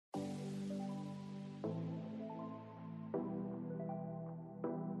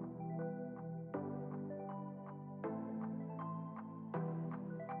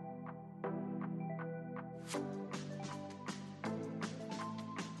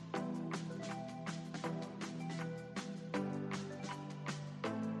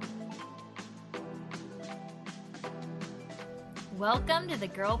Welcome to the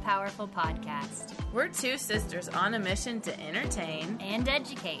Girl Powerful Podcast. We're two sisters on a mission to entertain and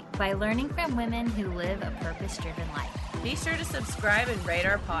educate by learning from women who live a purpose-driven life. Be sure to subscribe and rate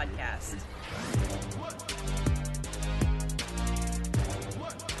our podcast.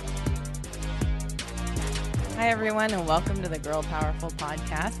 Hi, everyone, and welcome to the Girl Powerful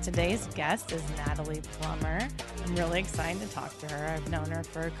Podcast. Today's guest is Natalie Plummer. I'm really excited to talk to her. I've known her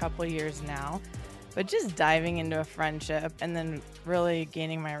for a couple years now, but just diving into a friendship and then really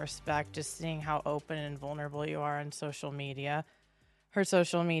gaining my respect, just seeing how open and vulnerable you are on social media. Her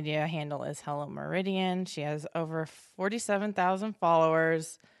social media handle is Hello Meridian. She has over 47,000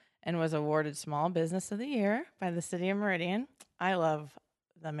 followers and was awarded Small Business of the Year by the city of Meridian. I love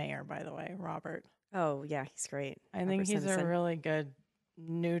the mayor, by the way, Robert. Oh, yeah, he's great. I think he's a really good,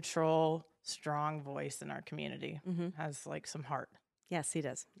 neutral, strong voice in our community. Has like some heart. Yes, he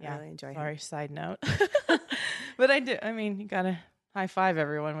does. Yeah. I really enjoy him. Sorry, side note. But I do. I mean, you got to high five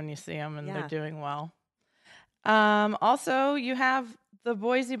everyone when you see them and they're doing well. Also, you have the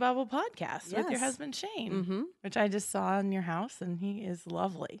Boise Bubble podcast with your husband, Shane, which I just saw in your house, and he is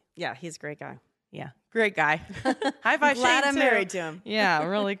lovely. Yeah, he's a great guy. Yeah, great guy. High five, Shane. Glad I'm too. married to him. Yeah,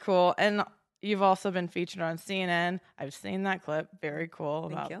 really cool. And you've also been featured on CNN. I've seen that clip. Very cool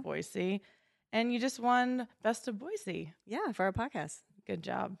about Boise. And you just won Best of Boise. Yeah, for our podcast. Good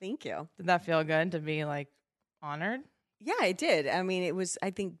job. Thank you. Did that feel good to be like honored? Yeah, it did. I mean, it was,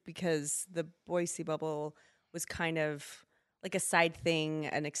 I think, because the Boise Bubble was kind of like a side thing,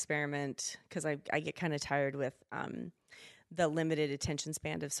 an experiment, because I get kind of tired with the limited attention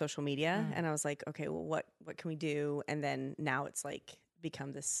span of social media. And I was like, okay, well, what can we do? And then now it's like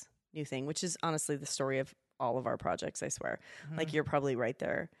become this new thing, which is honestly the story of all of our projects, I swear. Like, you're probably right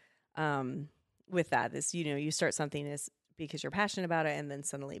there with that. This, you start something is because you're passionate about it, and then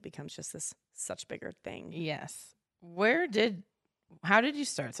suddenly it becomes just this such bigger thing. Yes. How did you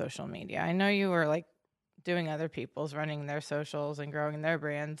start social media? I know you were like doing other people's, running their socials and growing their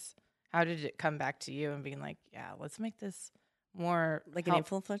brands. How did it come back to you and being like, yeah, let's make this more like an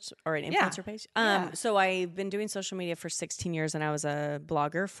influencer or an influencer page? So I've been doing social media for 16 years, and I was a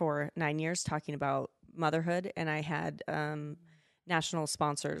blogger for 9 years talking about motherhood, and I had national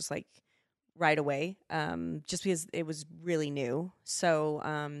sponsors like right away, just because it was really new. So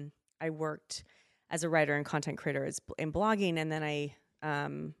I worked as a writer and content creator in blogging, and then I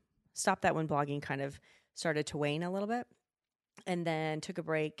stopped that when blogging kind of started to wane a little bit, and then took a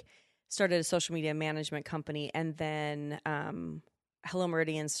break, started a social media management company, and then Hello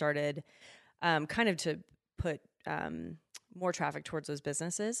Meridian started kind of to put more traffic towards those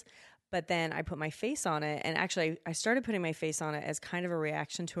businesses. But then I put my face on it, and actually I started putting my face on it as kind of a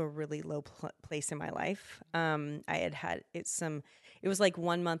reaction to a really low place in my life. I had it was like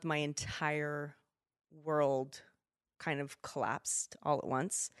 1 month my entire world kind of collapsed all at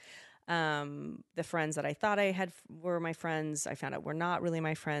once. The friends that I thought I had were my friends, I found out were not really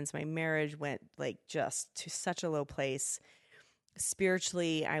my friends. My marriage went like just to such a low place.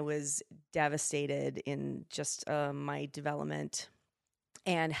 Spiritually, I was devastated in just my development.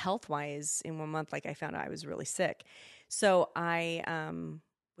 And health-wise, in 1 month, like I found out I was really sick. So I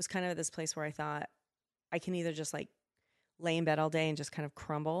was kind of at this place where I thought I can either just like lay in bed all day and just kind of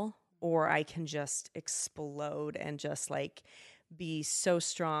crumble, or I can just explode and just like be so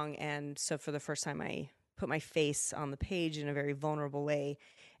strong. And so for the first time, I put my face on the page in a very vulnerable way.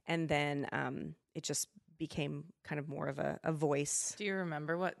 And then it just became kind of more of a voice. Do you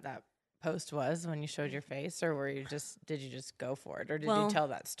remember what that post was when you showed your face, or did you just go for it, or did you tell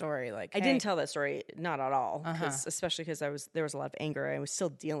that story? Like, I didn't tell that story, not at all, especially because there was a lot of anger. I was still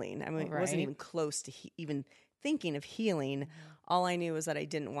dealing. I mean, it wasn't even close to even thinking of healing. All I knew was that I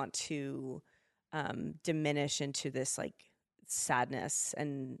didn't want to diminish into this like sadness.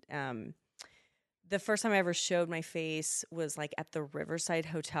 And the first time I ever showed my face was like at the Riverside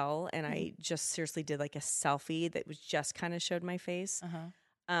Hotel, and I just seriously did like a selfie that was just kind of showed my face.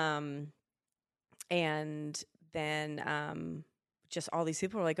 And then just all these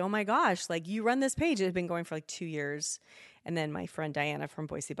people were like, oh my gosh, like you run this page. It had been going for like 2 years. And then my friend Diana from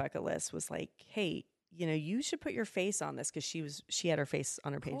Boise Bucket List was like, hey, you should put your face on this, because she had her face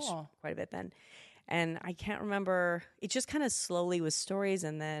on her page quite a bit then. And I can't remember, it just kind of slowly was stories.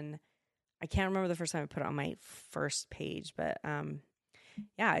 And then I can't remember the first time I put it on my first page, but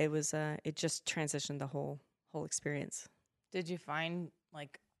yeah, it was, it just transitioned the whole experience. Did you find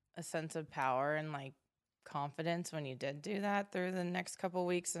like a sense of power and like confidence when you did do that through the next couple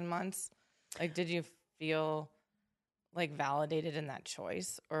weeks and months? Like, did you feel like validated in that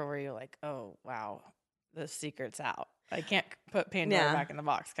choice, or were you like, oh wow, the secret's out. I can't put Pandora back in the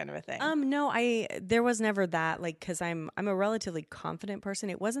box kind of a thing. No, there was never that, like, cause I'm a relatively confident person.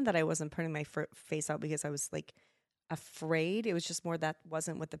 It wasn't that I wasn't putting my face out because I was like afraid. It was just more that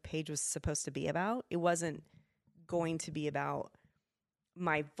wasn't what the page was supposed to be about. It wasn't going to be about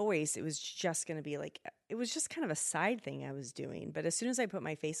my voice. It was just going to be like, it was just kind of a side thing I was doing. But as soon as I put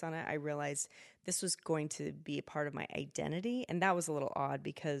my face on it, I realized this was going to be a part of my identity. And that was a little odd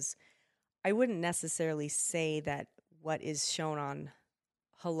because I wouldn't necessarily say that what is shown on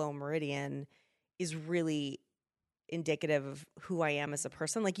Hello Meridian is really indicative of who I am as a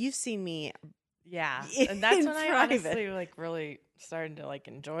person. Like, you've seen me. Yeah. And that's when I honestly like really started to like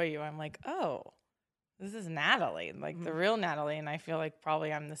enjoy you. I'm like, oh, this is Natalie, like the real Natalie. And I feel like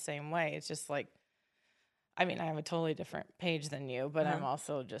probably I'm the same way. It's just like, I mean, I have a totally different page than you, but I'm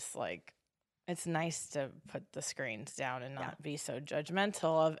also just like, it's nice to put the screens down and not be so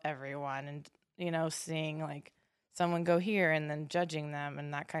judgmental of everyone and, you know, seeing like someone go here and then judging them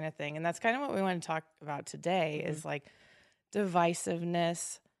and that kind of thing. And that's kind of what we want to talk about today is like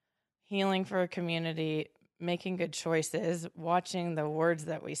divisiveness, healing for a community, making good choices, watching the words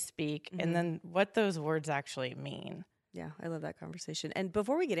that we speak, and then what those words actually mean. Yeah, I love that conversation. And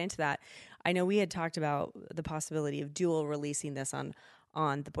before we get into that, I know we had talked about the possibility of dual releasing this on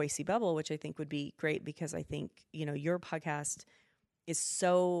the Boise Bubble, which I think would be great because I think, you know, your podcast is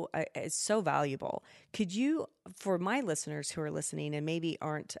so valuable. Could you, for my listeners who are listening and maybe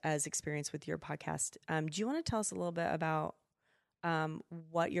aren't as experienced with your podcast, do you want to tell us a little bit about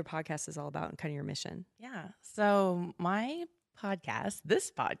what your podcast is all about and kind of your mission? Yeah. So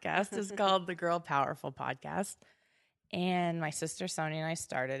this podcast is called the Girl Powerful Podcast. And my sister Sonia and I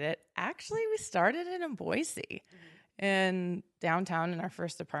started it. Actually, we started it in Boise in downtown in our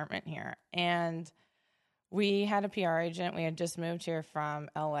first apartment here. And we had a PR agent. We had just moved here from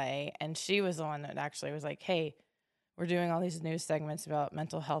LA. And she was the one that actually was like, hey, we're doing all these new segments about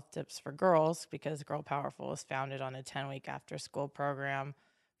mental health tips for girls because Girl Powerful was founded on a 10-week after-school program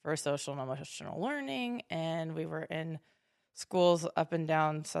for social and emotional learning. And we were in schools up and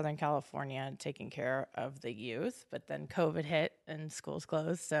down Southern California taking care of the youth. But then COVID hit and schools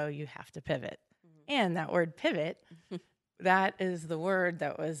closed, so you have to pivot. And that word pivot, that is the word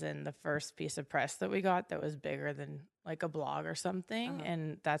that was in the first piece of press that we got that was bigger than like a blog or something.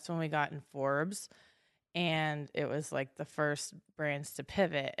 And that's when we got in Forbes. And it was like the first brands to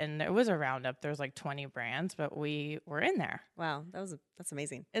pivot. And it was a roundup. There was like 20 brands, but we were in there. Wow, that's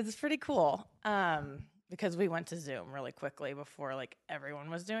amazing. It's pretty cool because we went to Zoom really quickly before like everyone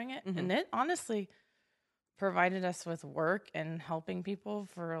was doing it. And it honestly provided us with work and helping people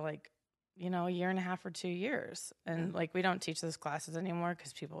for like, you know, a year and a half or 2 years. And like we don't teach those classes anymore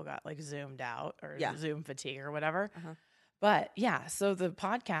because people got like Zoomed out or Zoom fatigue or whatever. But yeah, so the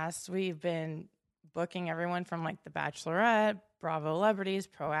podcast, we've been booking everyone from like The Bachelorette, Bravo celebrities,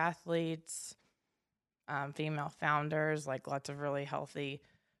 pro athletes, female founders, like lots of really healthy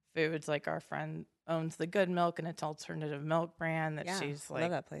foods. Like our friend owns the Good Milk, and it's alternative milk brand that she's like, I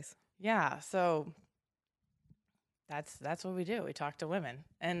love that place. Yeah, so that's what we do. We talk to women,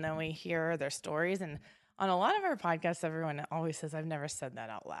 and then we hear their stories. And on a lot of our podcasts, everyone always says, "I've never said that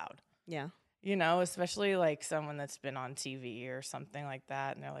out loud." Yeah, you know, especially like someone that's been on TV or something like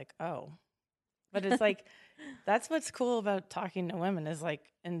that, and they're like, "Oh." But it's like, that's what's cool about talking to women is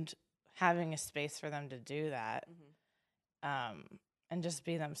like, and having a space for them to do that and just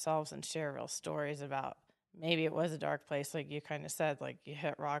be themselves and share real stories about maybe it was a dark place. Like you kind of said, like you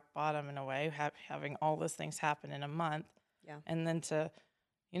hit rock bottom in a way, having all those things happen in a month. Yeah. And then to,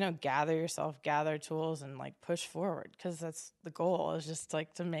 you know, gather yourself, gather tools and like push forward. Cause that's the goal is just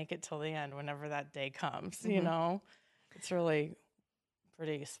like to make it till the end whenever that day comes, you know, it's really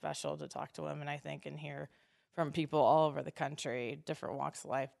pretty special to talk to women, I think, and hear from people all over the country, different walks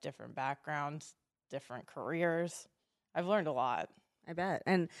of life, different backgrounds, different careers. I've learned a lot. I bet.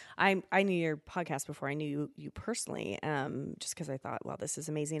 And I knew your podcast before I knew you personally, just because I thought, well, this is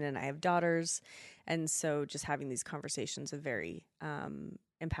amazing. And I have daughters. And so just having these conversations with very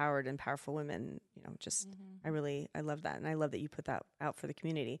empowered and powerful women, you know, just I love that. And I love that you put that out for the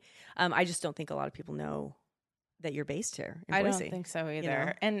community. I just don't think a lot of people know that you're based here in Boise. I don't think so either. You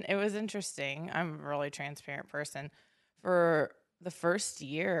know? And it was interesting. I'm a really transparent person. For the first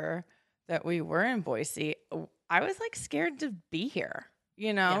year that we were in Boise, I was like scared to be here,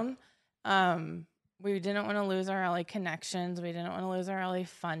 you know? Yeah. We didn't want to lose our LA connections. We didn't want to lose our LA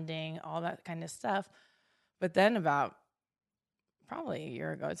funding, all that kind of stuff. But then about probably a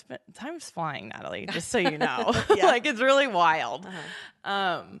year ago, time's flying, Natalie, just so you know. Like it's really wild.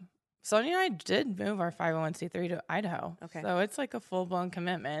 Sonia and I did move our 501c3 to Idaho. Okay. So it's like a full-blown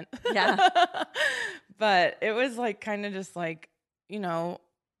commitment. Yeah. But it was like kind of just like,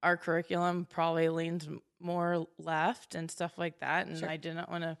 our curriculum probably leans more left and stuff like that. And I didn't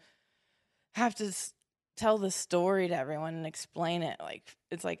want to have to tell the story to everyone and explain it. Like,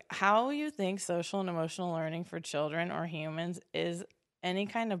 it's like how you think social and emotional learning for children or humans is any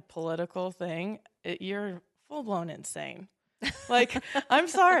kind of political thing. You're full blown insane. Like, I'm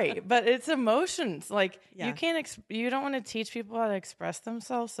sorry, but it's emotions. Like, you can't, you don't want to teach people how to express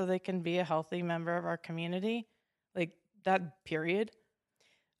themselves so they can be a healthy member of our community. Like, that period.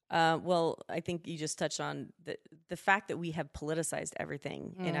 Well, I think you just touched on the fact that we have politicized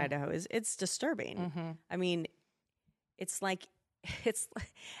everything in Idaho it's disturbing. Mm-hmm. I mean, it's like,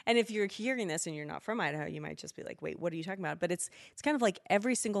 and if you're hearing this and you're not from Idaho, you might just be like, wait, what are you talking about? But it's kind of like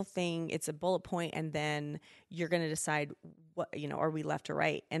every single thing, it's a bullet point, and then you're going to decide what, are we left or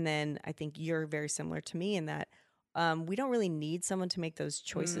right? And then I think you're very similar to me in that we don't really need someone to make those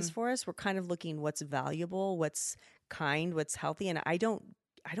choices for us. We're kind of looking what's valuable, what's kind, what's healthy. And I don't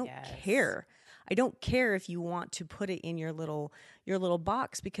care. I don't care if you want to put it in your little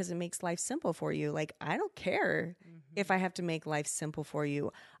box because it makes life simple for you. Like, I don't care if I have to make life simple for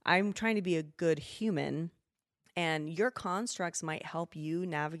you. I'm trying to be a good human, and your constructs might help you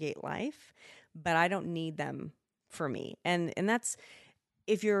navigate life, but I don't need them for me. And that's,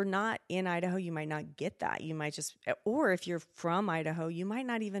 if you're not in Idaho, you might not get that. You might just, or if you're from Idaho, you might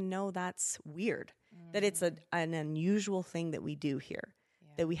not even know that's weird, that it's an unusual thing that we do here.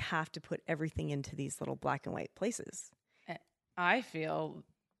 That we have to put everything into these little black and white places. I feel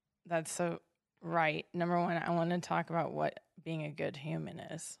that's so right. Number one, I want to talk about what being a good human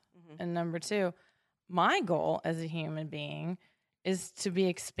is. Mm-hmm. And number two, my goal as a human being is to be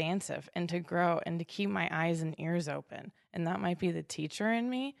expansive and to grow and to keep my eyes and ears open. And that might be the teacher in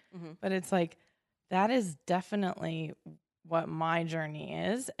me, but it's like, that is definitely what my journey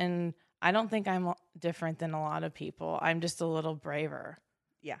is. And I don't think I'm different than a lot of people. I'm just a little braver.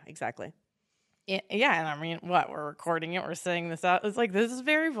 Yeah, exactly. Yeah, and I mean, we're recording it, we're saying this out. It's like, this is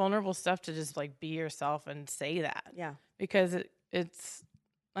very vulnerable stuff to just like be yourself and say that. Yeah. Because it's,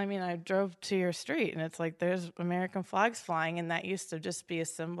 I mean, I drove to your street and it's like there's American flags flying, and that used to just be a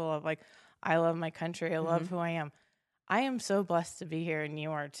symbol of like, I love my country, I love who I am. I am so blessed to be here, and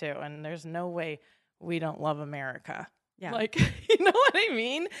you are too. And there's no way we don't love America. Yeah. Like, you know what I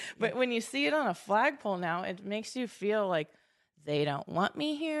mean? But when you see it on a flagpole now, it makes you feel like, they don't want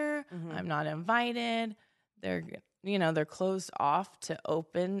me here. I'm not invited. They're closed off to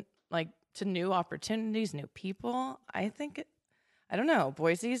open, like, to new opportunities, new people. I don't know.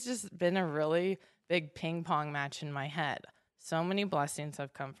 Boise's just been a really big ping pong match in my head. So many blessings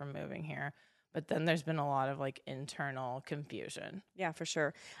have come from moving here, but then there's been a lot of like internal confusion. Yeah, for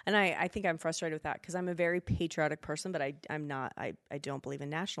sure. And I think I'm frustrated with that because I'm a very patriotic person, but I'm not, I don't believe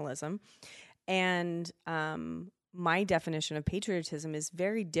in nationalism. And, my definition of patriotism is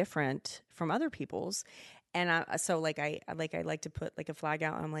very different from other people's. And I like to put like a flag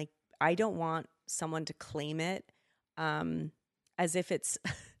out, and I'm like, I don't want someone to claim it as if it's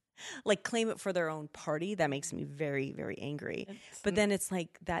like claim it for their own party. That makes me very, very angry. But then it's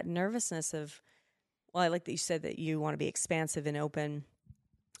like that nervousness of, well, I like that you said that you want to be expansive and open.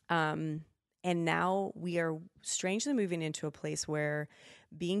 And now we are strangely moving into a place where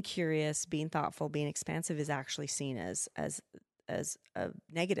being curious, being thoughtful, being expansive is actually seen as a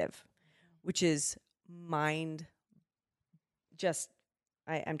negative, which is I'm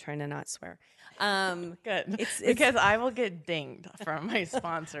trying to not swear. Good. It's because I will get dinged from my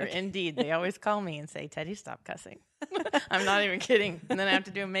sponsor. Okay. Indeed. They always call me and say, Teddy, stop cussing. I'm not even kidding. And then I have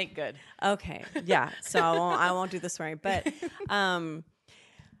to do a make good. Okay. Yeah. So I won't do the swearing, but,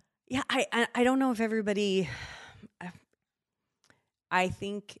 yeah, I don't know if everybody, I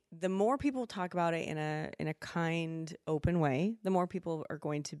think the more people talk about it in a kind, open way, the more people are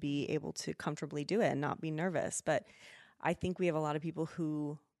going to be able to comfortably do it and not be nervous. But I think we have a lot of people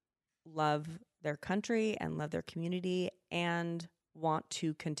who love their country and love their community and want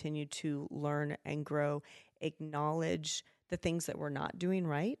to continue to learn and grow, acknowledge the things that we're not doing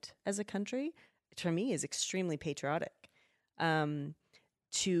right as a country, to me is extremely patriotic.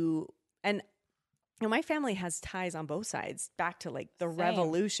 My family has ties on both sides back to like the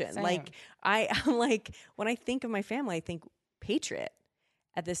revolution. Same. Like I'm like, when I think of my family, I think patriot.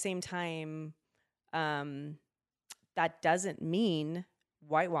 At the same time, that doesn't mean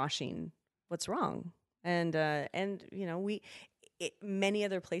whitewashing what's wrong. And many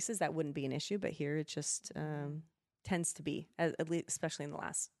other places that wouldn't be an issue, but here it just tends to be, at least, especially in the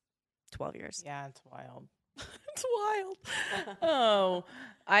last 12 years. Yeah, it's wild. It's wild. Oh,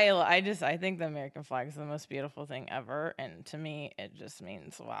 I think the American flag is the most beautiful thing ever, and to me, it just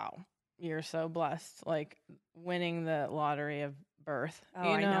means wow. you're so blessed, like winning the lottery of birth. Oh, you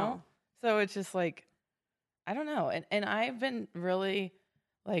know? I know. So it's just like, I don't know. And I've been really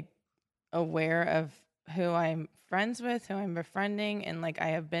like aware of who I'm friends with, who I'm befriending, and like I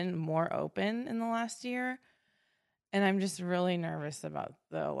have been more open in the last year. And I'm just really nervous about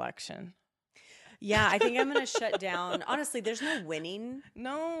the election. Yeah, I think I'm going to shut down. Honestly, there's no winning.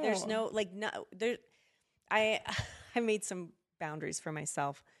 No. There's no there I I made some boundaries for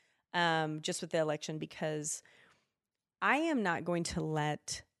myself just with the election, because I am not going to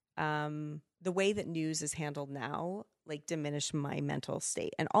let the way that news is handled now like diminish my mental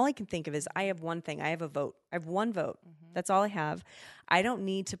state. And all I can think of is I have one thing. I have a vote. I have one vote. That's all I have. I don't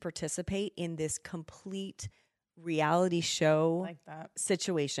need to participate in this complete reality show like that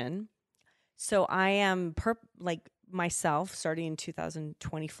situation. So I am like myself starting in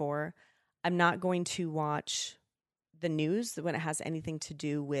 2024. I'm not going to watch the news when it has anything to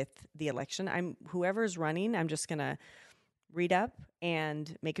do with the election. Whoever's running, I'm just going to read up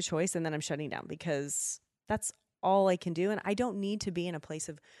and make a choice, and then I'm shutting down, because that's all I can do. And I don't need to be in a place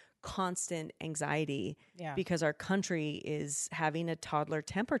of constant anxiety because our country is having a toddler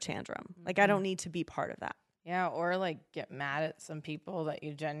temper tantrum. Like, I don't need to be part of that. Yeah, or like get mad at some people that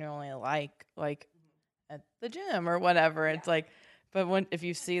you genuinely like at the gym or whatever. It's like, but if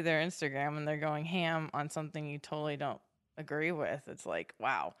you see their Instagram and they're going ham on something you totally don't agree with, it's like,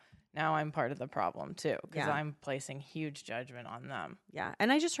 wow, now I'm part of the problem too, because I'm placing huge judgment on them. Yeah,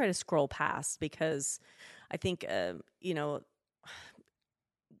 and I just try to scroll past, because I think,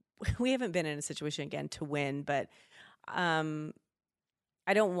 we haven't been in a situation again to win, but I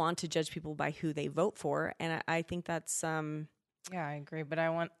don't want to judge people by who they vote for. And I think that's... yeah, I agree. But I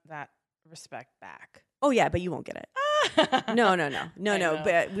want that respect back. Oh, yeah, but you won't get it. No.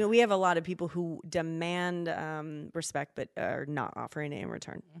 But we have a lot of people who demand respect but are not offering it in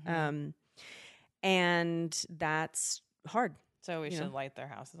return. And that's hard. So we should light their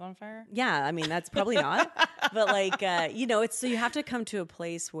houses on fire? Yeah, I mean, that's probably not. But like, it's so you have to come to a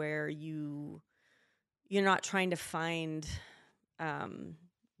place where you're not trying to find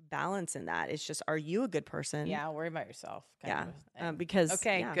balance in that. It's just, are you a good person? Yeah, worry about yourself. Because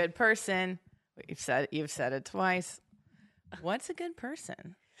good person. You've said it twice. What's a good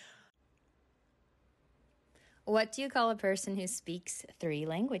person? What do you call a person who speaks 3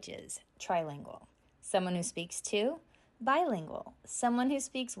 languages? Trilingual. Someone who speaks 2? Bilingual. Someone who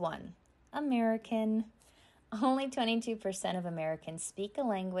speaks 1? American. Only 22% of Americans speak a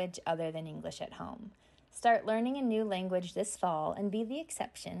language other than English at home. Start learning a new language this fall and be the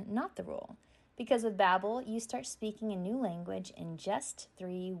exception, not the rule. Because with Babbel, you start speaking a new language in just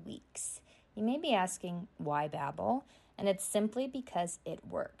 3 weeks. You may be asking, why Babbel? And it's simply because it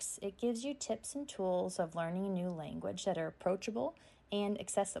works. It gives you tips and tools of learning a new language that are approachable and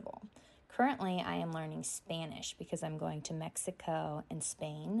accessible. Currently, I am learning Spanish because I'm going to Mexico and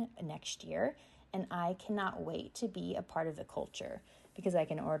Spain next year, and I cannot wait to be a part of the culture because I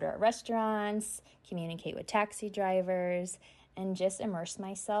can order at restaurants, communicate with taxi drivers, and just immerse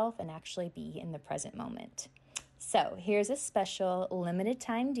myself and actually be in the present moment. So here's a special limited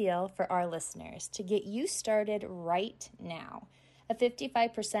time deal for our listeners to get you started right now. A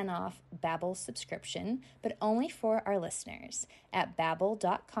 55% off Babbel subscription, but only for our listeners at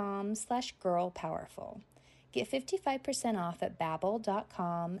babbel.com/girlpowerful. Get 55% off at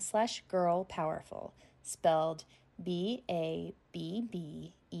babbel.com/girlpowerful, spelled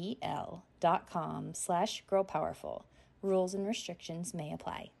BABBEL.com/girlpowerful. Rules and restrictions may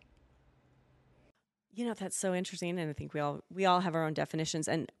apply. That's so interesting, and I think we all have our own definitions.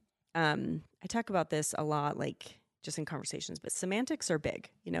 And I talk about this a lot, like just in conversations. But semantics are big.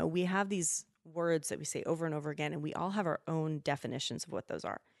 We have these words that we say over and over again, and we all have our own definitions of what those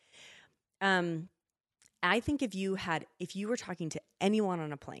are. I think if you were talking to anyone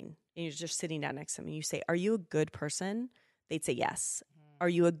on a plane and you're just sitting down next to them and you say, "Are you a good person?" They'd say yes. Are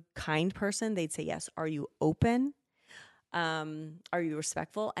you a kind person? They'd say yes. Are you open? Are you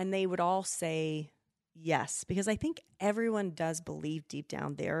respectful? And they would all say yes, because I think everyone does believe deep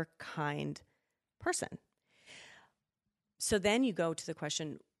down they're a kind person. So then you go to the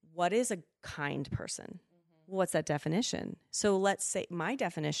question, what is a kind person? What's that definition? So let's say my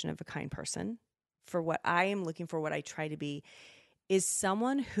definition of a kind person, for what I am looking for, what I try to be, is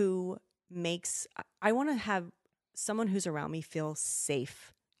someone who I want to have someone who's around me feel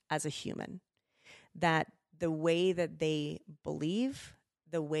safe as a human. That the way that they believe,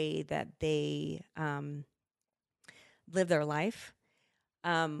 the way that they live their life,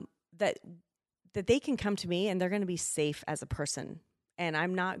 that they can come to me and they're going to be safe as a person. And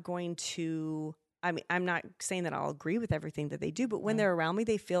I'm not going to, I'm not saying that I'll agree with everything that they do, but when they're around me,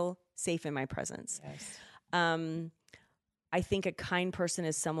 they feel safe in my presence. Yes. I think a kind person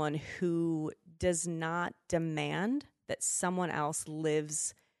is someone who does not demand that someone else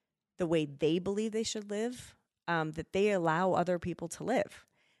lives the way they believe they should live, that they allow other people to live.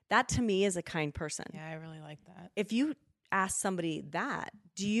 That to me is a kind person. Yeah, I really like that. If you ask somebody that,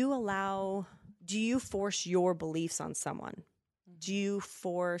 do you force your beliefs on someone? Mm-hmm. Do you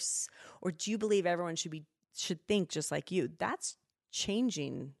force, or do you believe everyone should think just like you? That's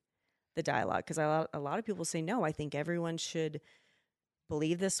changing the dialogue, because a lot of people say, no, I think everyone should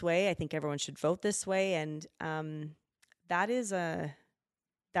believe this way. I think everyone should vote this way. And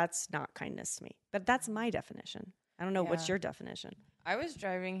that's not kindness to me. But that's my definition. I don't know. What's your definition? I was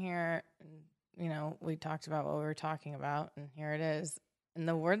driving here, and, we talked about what we were talking about, and here it is. And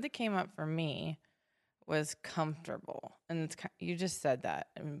the word that came up for me was comfortable. And you just said that,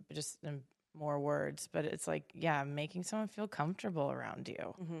 and just in more words, but it's like, making someone feel comfortable around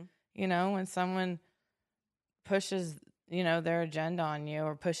you. Mm-hmm. When someone pushes, their agenda on you,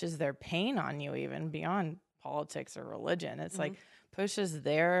 or pushes their pain on you, even beyond politics or religion, it's like pushes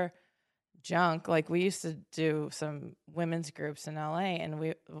their junk. Like, we used to do some women's groups in LA,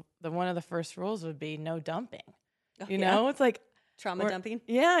 and one of the first rules would be no dumping. It's like trauma dumping.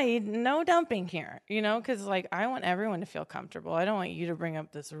 Yeah, no dumping here. Because like, I want everyone to feel comfortable. I don't want you to bring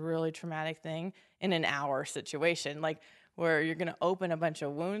up this really traumatic thing in an hour situation, like where you're going to open a bunch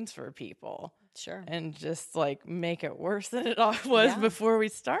of wounds for people. Sure. And just like make it worse than it was before we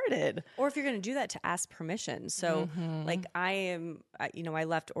started. Or if you're going to do that, to ask permission. So like, I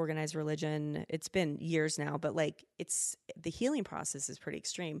left organized religion. It's been years now, but like, the healing process is pretty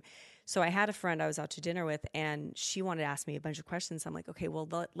extreme. So I had a friend I was out to dinner with, and she wanted to ask me a bunch of questions. I'm like, okay, well,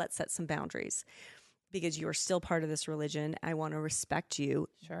 let's set some boundaries, because you are still part of this religion. I want to respect you.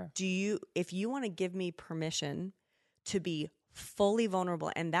 Sure. If you want to give me permission to be fully vulnerable,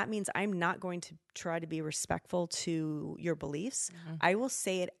 and that means I'm not going to try to be respectful to your beliefs. I will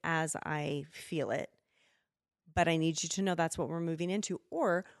say it as I feel it, but I need you to know that's what we're moving into,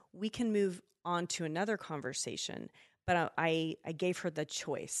 or we can move on to another conversation. But I gave her the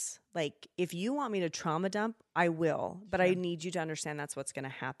choice. Like, if you want me to trauma dump, I will, but I need you to understand that's what's going to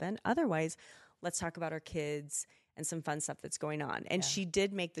happen. Otherwise, let's talk about our kids and some fun stuff that's going on. And she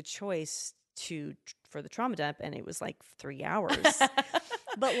did make the choice for the trauma dump, and it was like 3 hours.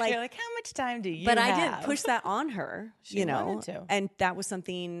 But like, you're like, how much time do you but have? I didn't push that on her, She wanted to. And that was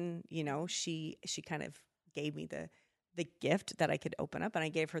something, she kind of gave me the gift that I could open up, and I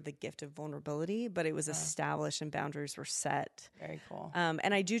gave her the gift of vulnerability, but it was established and boundaries were set. Very cool.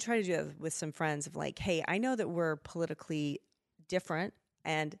 And I do try to do that with some friends of like, hey, I know that we're politically different,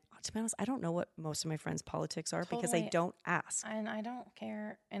 and to be honest, I don't know what most of my friends' politics are because I don't ask. And I don't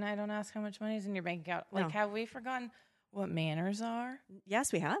care. And I don't ask how much money is in your bank account. Like, have we forgotten what manners are?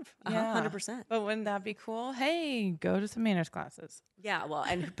 Yes, we have. 100%. But wouldn't that be cool? Hey, go to some manners classes. Yeah, well,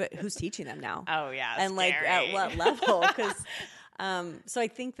 but who's teaching them now? Oh, yeah. And like, at what level? Because, so I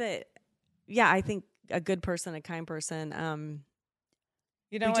think that, I think a good person, a kind person.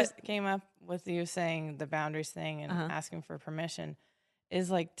 What came up with you saying the boundaries thing and asking for permission is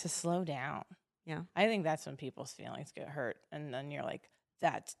like to slow down. Yeah. I think that's when people's feelings get hurt. And then you're like,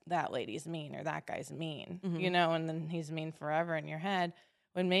 that lady's mean, or that guy's mean, and then he's mean forever in your head.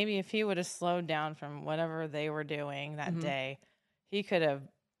 When maybe if he would have slowed down from whatever they were doing that day, he could have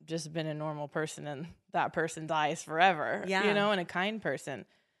just been a normal person, and that person dies forever, and a kind person.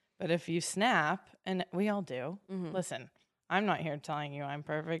 But if you snap, and we all do, listen, I'm not here telling you I'm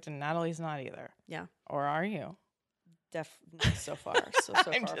perfect, and Natalie's not either. Yeah. Or are you? Definitely so far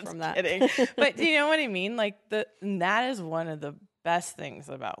from that. Kidding. But do you know what I mean? Like, that is one of the best things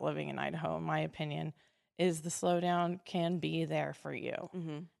about living in Idaho, in my opinion, is the slowdown can be there for you.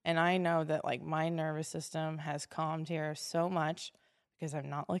 And I know that like my nervous system has calmed here so much because I'm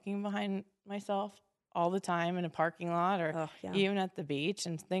not looking behind myself all the time in a parking lot or even at the beach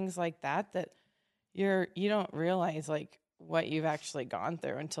and things like that, that you don't realize like what you've actually gone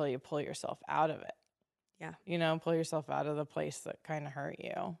through until you pull yourself out of it. Yeah. Pull yourself out of the place that kind of hurt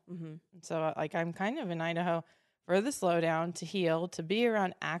you. And so like, I'm kind of in Idaho for the slowdown, to heal, to be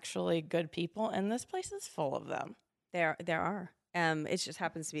around actually good people. And this place is full of them. There are. It just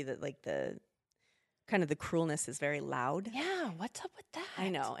happens to be that like the kind of the cruelness is very loud. Yeah. What's up with that? I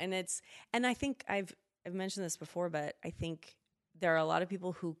know. And I think I've mentioned this before, but I think there are a lot of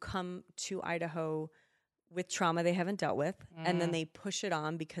people who come to Idaho with trauma they haven't dealt with, and then they push it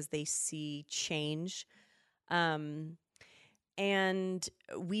on because they see change. And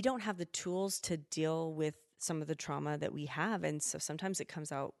we don't have the tools to deal with some of the trauma that we have. And so sometimes it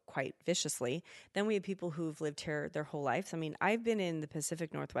comes out quite viciously. Then we have people who've lived here their whole lives. I mean, I've been in the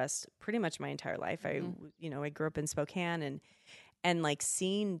Pacific Northwest pretty much my entire life. I grew up in Spokane, and like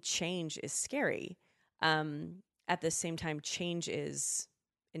seeing change is scary. At the same time, change is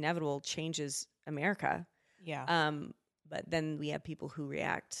inevitable. Change is America. Yeah. But then we have people who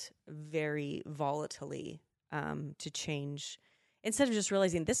react very volatilely to change instead of just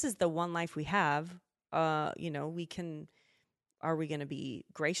realizing this is the one life we have. Are we going to be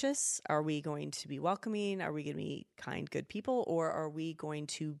gracious? Are we going to be welcoming? Are we going to be kind, good people? Or are we going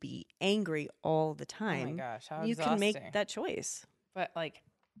to be angry all the time? Oh my gosh, how you exhausting. can make that choice. But like,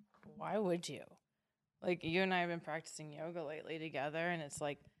 why would you? Like, you and I have been practicing yoga lately together, and it's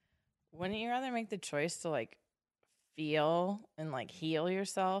like, wouldn't you rather make the choice to like feel and like heal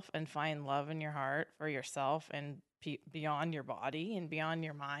yourself and find love in your heart for yourself and beyond your body and beyond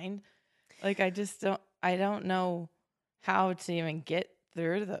your mind? Like, I don't know how to even get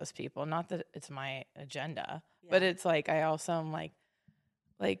through to those people. Not that it's my agenda, but it's like, I also am like,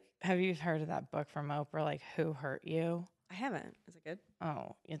 have you heard of that book from Oprah, like Who Hurt You? I haven't. Is it good?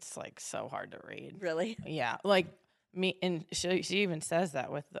 Oh, it's like so hard to read. Really? Yeah. Like me, and she even says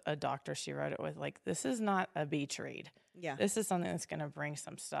that with a doctor she wrote it with, like, this is not a beach read. Yeah. This is something that's going to bring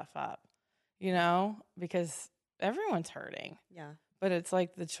some stuff up, because everyone's hurting. Yeah. But it's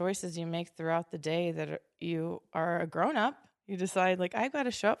like the choices you make throughout the day that you are a grown up. You decide, like, I've got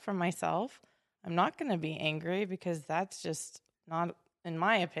to show up for myself. I'm not going to be angry because that's just not, in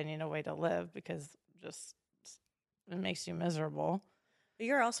my opinion, a way to live, because just it makes you miserable. But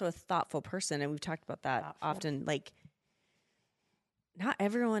you're also a thoughtful person, and we've talked about that often. Like, not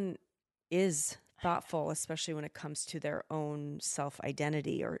everyone is thoughtful, especially when it comes to their own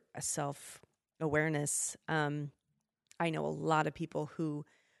self-identity or a self-awareness. I know a lot of people who,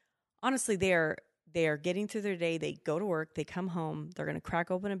 honestly, they are getting through their day. They go to work, they come home, they're going to crack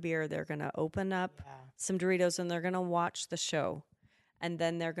open a beer, they're going to open up some Doritos, and they're going to watch the show, and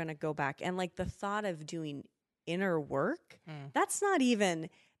then they're going to go back. And like the thought of doing inner work, that's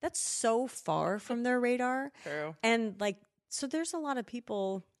so far from their radar. True. And like, so there's a lot of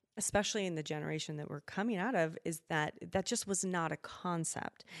people, especially in the generation that we're coming out of, is that just was not a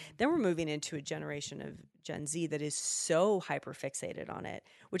concept. Then we're moving into a generation of Gen Z that is so hyper fixated on it,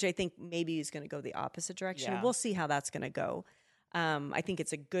 which I think maybe is going to go the opposite direction. Yeah. We'll see how that's going to go. I think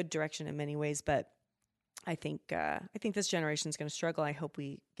it's a good direction in many ways, but I think this generation is going to struggle. I hope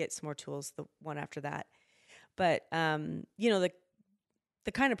we get some more tools the one after that. But the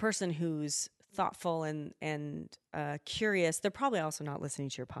kind of person who's thoughtful and curious, they're probably also not listening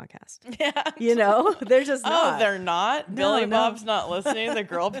to your podcast. Yeah. They're just not. Oh, they're not? No, Billy no. Bob's not listening to the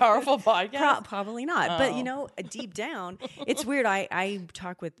Girl Powerful podcast? Probably not. Oh. But, deep down, it's weird. I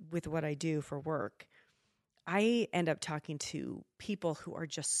talk with what I do for work. I end up talking to people who are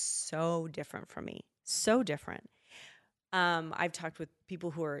just so different from me. So different. I've talked with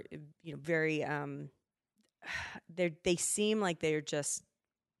people who are, very, they seem like they're just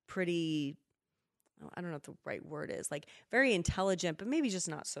pretty, I don't know what the right word is, like very intelligent, but maybe just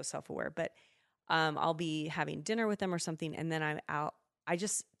not so self-aware. But I'll be having dinner with them or something, and then I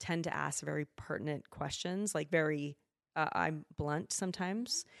just tend to ask very pertinent questions, like very, I'm blunt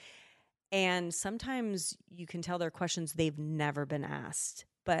sometimes. And sometimes you can tell they're questions they've never been asked,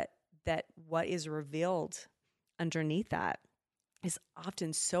 but that what is revealed underneath that is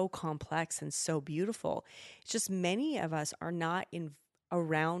often so complex and so beautiful. It's just many of us are not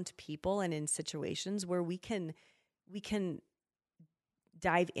around people and in situations where we can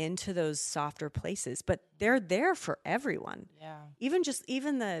dive into those softer places, but they're there for everyone. Yeah.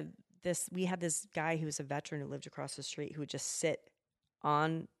 We had this guy who was a veteran who lived across the street who would just sit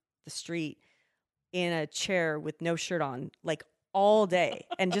on the street in a chair with no shirt on, like all day,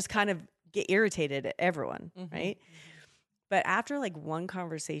 and just kind of get irritated at everyone. Right. But after like one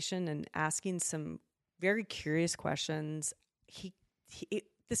conversation and asking some very curious questions,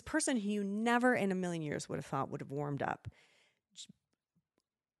 this person who you never in a million years would have thought would have warmed up,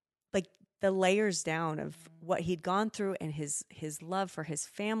 like the layers down of what he'd gone through and his love for his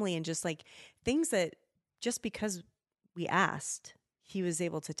family, and just like things that just because we asked, he was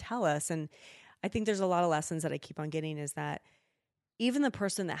able to tell us. And I think there's a lot of lessons that I keep on getting, is that even the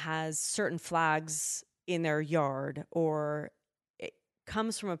person that has certain flags in their yard, or it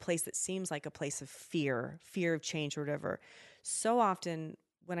comes from a place that seems like a place of fear of change or whatever, so often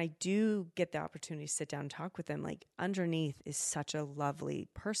when I do get the opportunity to sit down and talk with them, like underneath is such a lovely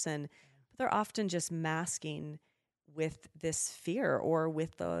person, but they're often just masking with this fear, or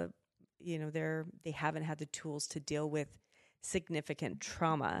with the, they haven't had the tools to deal with significant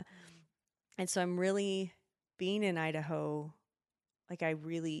trauma. And so I'm really being in Idaho, like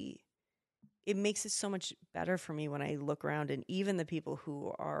it makes it so much better for me when I look around, and even the people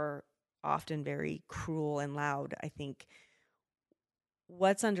who are often very cruel and loud, I think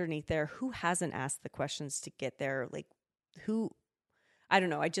what's underneath there, who hasn't asked the questions to get there? Like I don't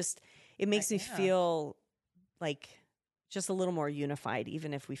know. It makes me feel like just a little more unified,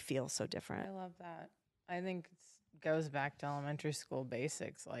 even if we feel so different. I love that. I think it goes back to elementary school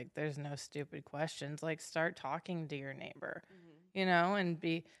basics. Like, there's no stupid questions. Like, start talking to your neighbor, and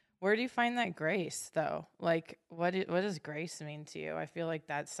where do you find that grace, though? Like, what does grace mean to you? I feel like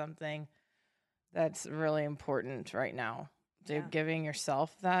that's something that's really important right now. Giving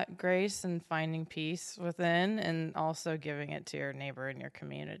yourself that grace and finding peace within, and also giving it to your neighbor and your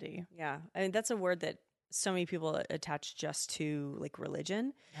community. Yeah. I mean, that's a word that so many people attach just to like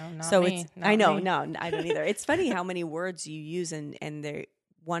religion. No, not so me. I know, no, I don't either. It's funny how many words you use and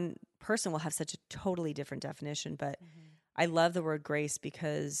one person will have such a totally different definition, but I love the word grace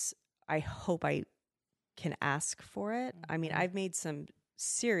because I hope I can ask for it. I mean, I've made some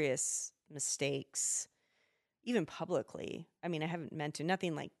serious mistakes, even publicly. I mean, I haven't meant to,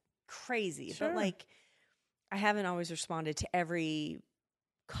 nothing like crazy, but like I haven't always responded to every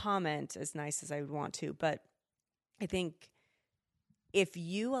comment as nice as I would want to. But I think if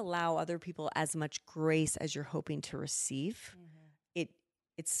you allow other people as much grace as you're hoping to receive,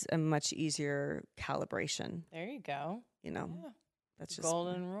 it's a much easier calibration. There you go. That's just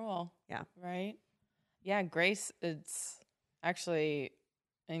golden rule. Yeah. Right. Yeah. Grace. It's actually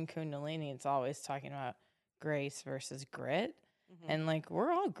in Kundalini, it's always talking about grace versus grit. And like,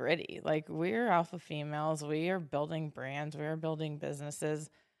 we're all gritty. Like, we're alpha females. We are building brands. We are building businesses.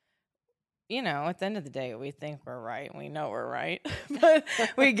 At the end of the day, we think we're right. We know we're right. But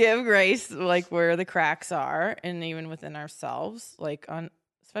we give grace like where the cracks are, and even within ourselves, like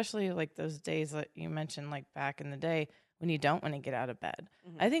especially like those days that you mentioned, like back in the day when you don't want to get out of bed.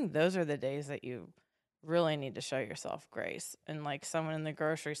 I think those are the days that you really need to show yourself grace. And like someone in the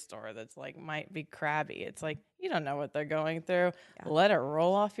grocery store that's like might be crabby, it's like, you don't know what they're going through. Let it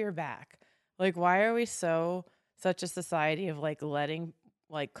roll off your back. Like, why are we such a society of like letting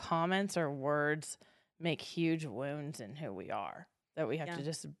like comments or words make huge wounds in who we are, that we have to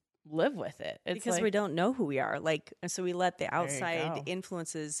just live with it? It's because like, we don't know who we are. Like, and so we let the outside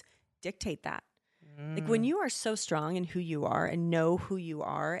influences dictate that. Like, when you are so strong in who you are and know who you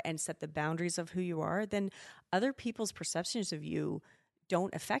are and set the boundaries of who you are, then other people's perceptions of you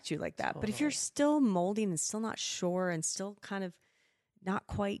don't affect you like that. Totally. But if you're still molding and still not sure and still kind of not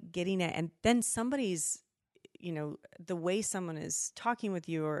quite getting it, and then somebody's, the way someone is talking with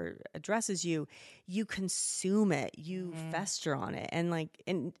you or addresses you, you consume it, you fester on it. And like,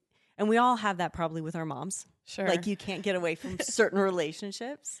 and we all have that probably with our moms. Sure. Like, you can't get away from certain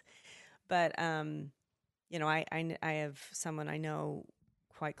relationships. But, I have someone I know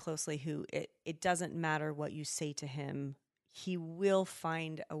quite closely who it doesn't matter what you say to him, he will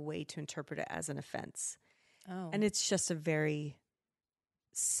find a way to interpret it as an offense. Oh. And it's just a very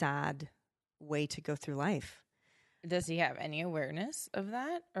sad way to go through life. Does he have any awareness of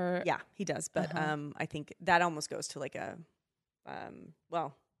that? Or yeah, he does. But I think that almost goes to like a,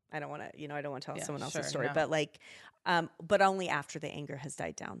 well, I don't want to, I don't want to tell someone else's story, but like, but only after the anger has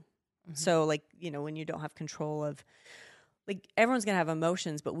died down. So like, when you don't have control of, like, everyone's going to have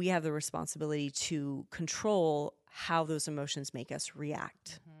emotions, but we have the responsibility to control how those emotions make us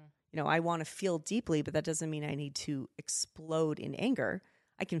react. I want to feel deeply, but that doesn't mean I need to explode in anger.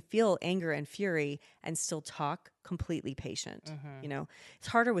 I can feel anger and fury and still talk completely patient. It's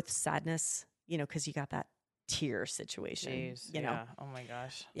harder with sadness, because you got that tear situation. Jeez, yeah. Oh my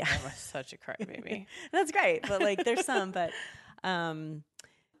gosh. Yeah. I'm such a crybaby. That's great. But like, there's some, but,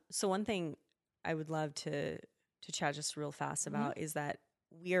 so one thing I would love to chat just real fast about is that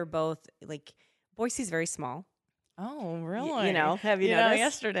we are both, like, Boise's very small. Oh, really? Have you noticed?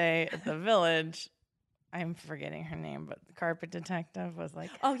 Yesterday at the village, I'm forgetting her name, but the carpet detective was like,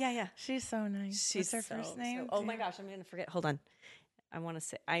 oh, yeah. She's so nice. What's her first name? Oh my gosh, I'm going to forget. Hold on. I want to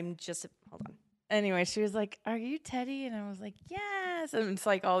say, hold on. Anyway, she was like, are you Teddy? And I was like, yes. And it's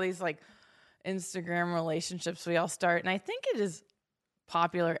like all these like Instagram relationships we all start. And I think it is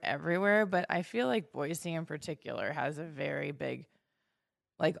popular everywhere, but I feel like Boise in particular has a very big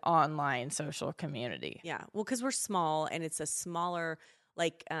like online social community. Yeah. Well, because we're small and it's a smaller,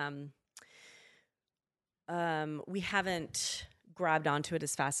 like, we haven't grabbed onto it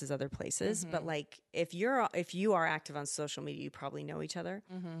as fast as other places, but like if you are active on social media, you probably know each other,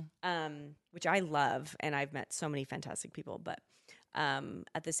 which I love, and I've met so many fantastic people. But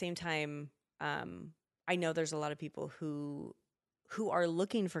at the same time, I know there's a lot of people who who are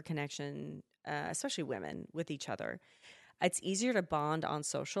looking for connection, especially women, with each other. It's easier to bond on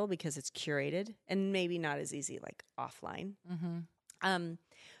social because it's curated and maybe not as easy like offline. Mm-hmm.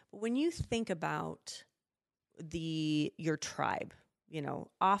 When you think about your tribe,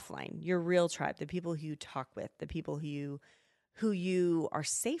 offline, your real tribe, the people who you talk with, the people who you are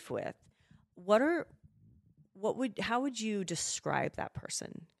safe with, how would you describe that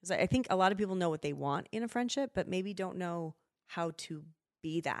person? Because I think a lot of people know what they want in a friendship, but maybe don't know how to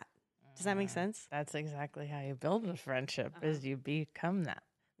be that. Does that make sense? That's exactly how you build a friendship, is you become that.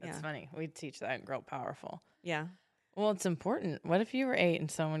 That's funny. We teach that in Girl Powerful. Yeah. Well, it's important. What if you were 8 and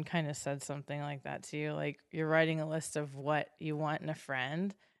someone kind of said something like that to you? Like, you're writing a list of what you want in a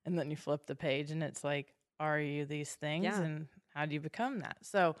friend, and then you flip the page and it's like, are you these things? Yeah. And how do you become that?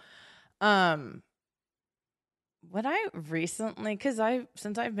 So, what I recently,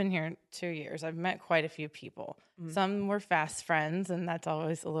 since I've been here 2 years, I've met quite a few people. Mm-hmm. Some were fast friends, and that's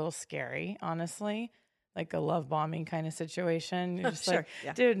always a little scary, honestly. Like a love bombing kind of situation. You're just like,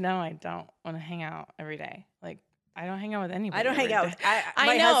 dude, no, I don't want to hang out every day. Like, I don't hang out with anybody. I don't hang out with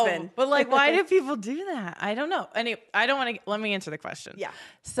my husband. But like, why do people do that? I don't know. I don't want to. Let me answer the question. Yeah.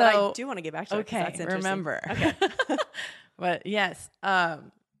 So but I do want to get back to it. Okay. That's interesting. Remember. Okay. But yes.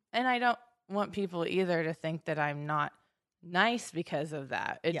 And I don't want people either to think that I'm not nice because of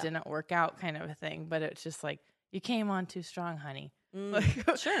that. It didn't work out, kind of a thing. But it's just like, you came on too strong, honey.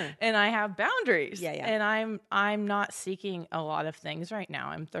 Sure. And I have boundaries. Yeah. And I'm not seeking a lot of things right now.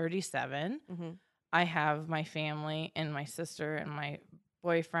 I'm 37. Mm-hmm. I have my family and my sister and my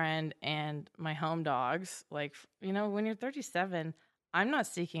boyfriend and my home dogs. Like, when you're 37, I'm not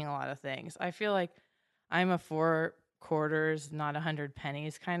seeking a lot of things. I feel like I'm a 4 quarters, not 100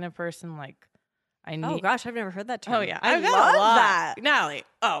 pennies kind of person. Like, I need. Oh gosh, I've never heard that term. Oh yeah, I love that, Natalie.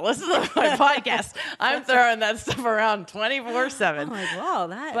 Oh, listen to my podcast. I'm throwing that stuff around 24/7. I'm like, wow,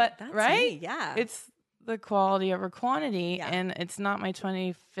 that's right. Me. Yeah, it's the quality over quantity, and it's not my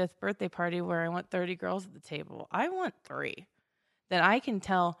 25th birthday party where I want 30 girls at the table. I want 3 that I can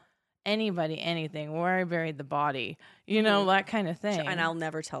tell anybody anything, where I buried the body, that kind of thing. And I'll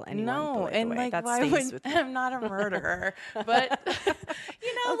never tell anyone. No, and like, that why stays would with me. I'm not a murderer, but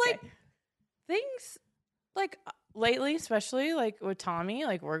like things like lately, especially like with Tommy,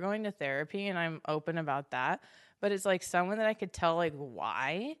 like we're going to therapy and I'm open about that, but it's like someone that I could tell like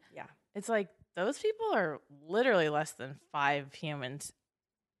why. Yeah, it's like those people are literally less than 5 humans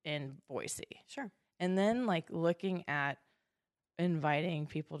in Boise. Sure. And then like looking at inviting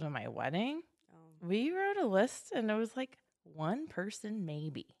people to my wedding, we wrote a list and it was like 1 person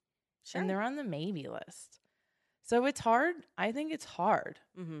maybe. Sure. And they're on the maybe list. So it's hard. I think it's hard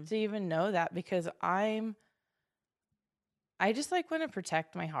to even know that, because I just like want to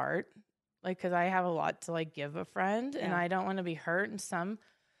protect my heart, like, because I have a lot to like give a friend, and I don't want to be hurt. And some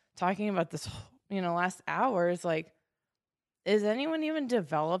talking about this, last hour is like, is anyone even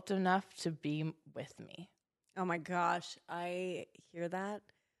developed enough to be with me? Oh my gosh, I hear that.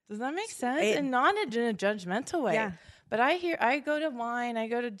 Does that make sense? And not in a judgmental way. Yeah. But I go to wine, I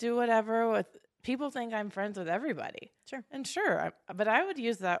go to do whatever with. People think I'm friends with everybody. Sure. And sure, but I would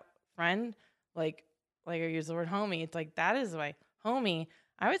use that friend, like I use the word homie. It's like, that is my homie.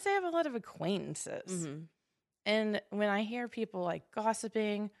 I would say I have a lot of acquaintances. Mm-hmm. And when I hear people like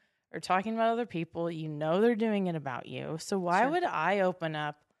gossiping or talking about other people, they're doing it about you. So why would I open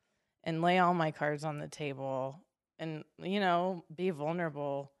up and lay all my cards on the table and, be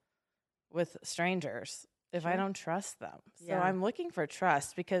vulnerable with strangers if I don't trust them? So I'm looking for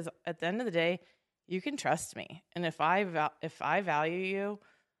trust, because at the end of the day, you can trust me. And if I value you,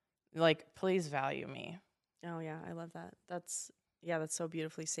 like, please value me. Oh yeah, I love that. That's so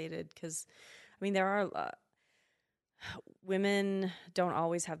beautifully stated, because I mean, there are women don't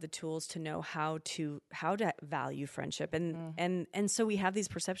always have the tools to know how to value friendship, and so we have these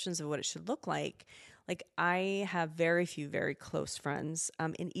perceptions of what it should look like. Like, I have very few very close friends,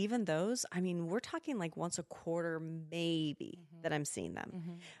 and even those, I mean, we're talking like once a quarter maybe that I'm seeing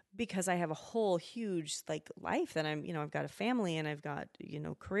them, because I have a whole huge like life that I've got a family and I've got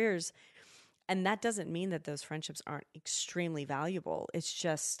careers, and that doesn't mean that those friendships aren't extremely valuable. It's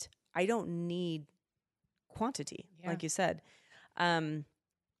just I don't need quantity, like you said,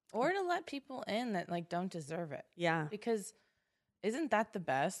 or to let people in that like don't deserve it. Yeah, because isn't that the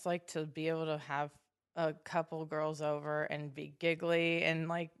best? Like, to be able to have a couple girls over and be giggly and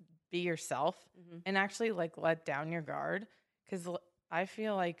like be yourself, and actually like let down your guard. Because I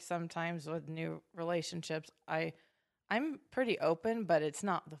feel like sometimes with new relationships, I'm pretty open, but it's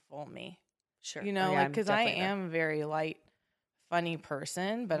not the full me. Sure, like, because I am a very light, funny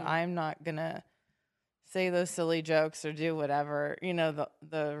person, but I'm not gonna say those silly jokes or do whatever,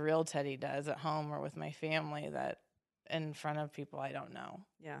 the real Teddy does at home or with my family that in front of people I don't know.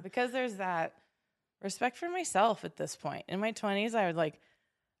 Yeah. Because there's that respect for myself at this point. In my 20s, I would like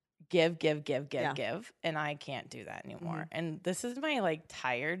give, and I can't do that anymore. And this is my like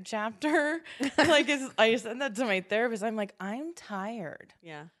tired chapter. I said that to my therapist. I'm like, I'm tired.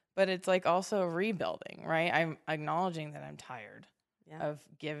 Yeah. But it's like also rebuilding, right? I'm acknowledging that I'm tired of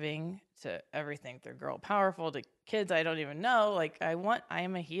giving to everything through Girl Powerful to kids I don't even know. Like I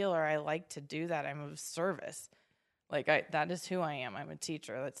am a healer. I like to do that. I'm of service. Like that is who I am. I'm a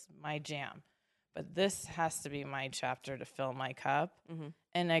teacher. That's my jam. But this has to be my chapter to fill my cup.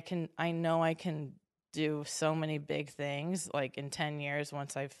 And I know I can do so many big things like in 10 years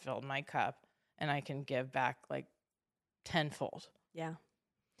once I've filled my cup, and I can give back like tenfold. Yeah.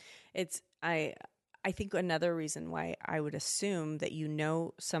 I think another reason why I would assume that you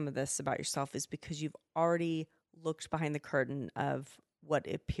know some of this about yourself is because you've already looked behind the curtain of what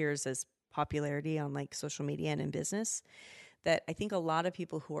appears as popularity on like social media and in business. That I think a lot of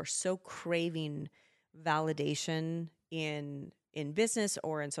people who are so craving validation in business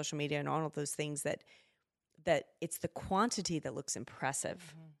or in social media and all of those things that it's the quantity that looks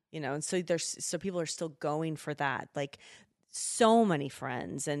impressive, and so people are still going for that. Like so many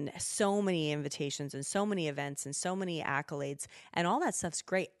friends and so many invitations and so many events and so many accolades, and all that stuff's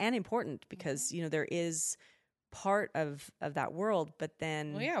great and important because, there is part of that world, but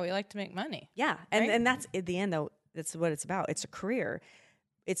then we like to make money. Yeah. Right? And that's at the end though, that's what it's about. It's a career.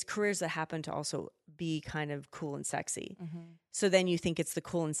 It's careers that happen to also be kind of cool and sexy. So then you think it's the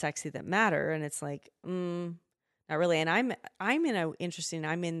cool and sexy that matter. And it's like, not really. And I'm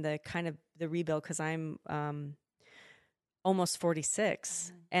in the kind of the rebuild because I'm, almost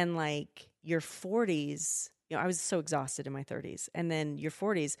 46 and like your 40s, I was so exhausted in my 30s, and then your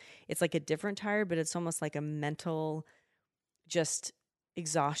 40s, it's like a different tire, but it's almost like a mental just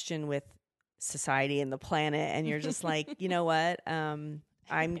exhaustion with society and the planet. And you're just like, you know what? I'm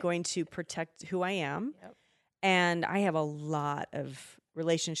going to protect who I am. Yep. And I have a lot of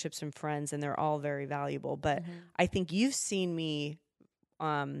relationships and friends, and they're all very valuable. But I think you've seen me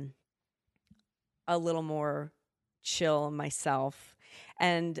a little more chill myself,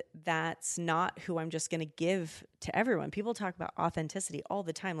 and that's not who I'm just going to give to everyone. People talk about authenticity all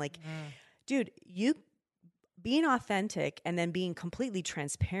the time. Like, dude, you being authentic and then being completely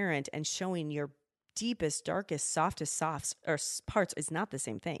transparent and showing your deepest, darkest, softest parts is not the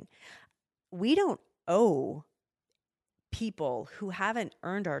same thing. We don't owe people who haven't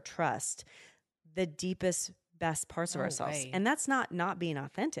earned our trust the deepest, best parts of ourselves. And that's not being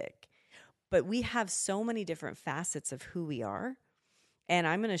authentic. But we have so many different facets of who we are. And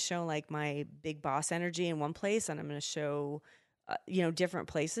I'm going to show like my big boss energy in one place, and I'm going to show, different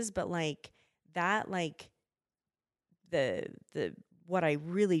places. But like that, like the what I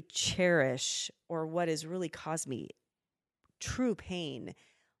really cherish or what has really caused me true pain,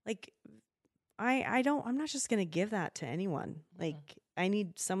 like I'm not just going to give that to anyone. Like I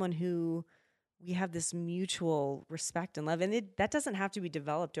need someone who we have this mutual respect and love. And that doesn't have to be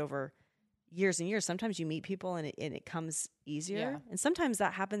developed over years and years. Sometimes you meet people and it comes easier, and sometimes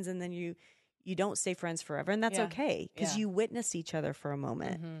that happens, and then you don't stay friends forever, and that's okay because you witnessed each other for a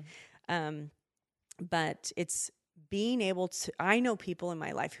moment. But it's being able to. I know people in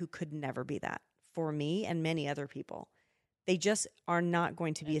my life who could never be that for me and many other people. They just are not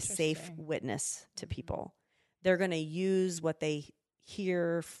going to be a safe witness to people. They're going to use what they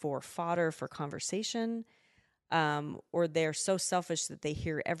hear for fodder for conversation. Or they're so selfish that they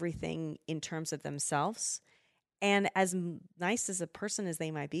hear everything in terms of themselves. And as nice as a person as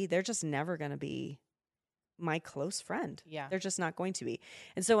they might be, they're just never going to be my close friend. Yeah. They're just not going to be.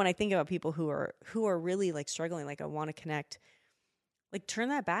 And so when I think about people who are really like struggling, like I want to connect, like turn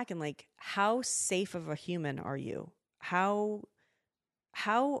that back and like, how safe of a human are you? How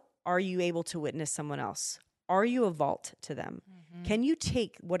are you able to witness someone else? Are you a vault to them? Can you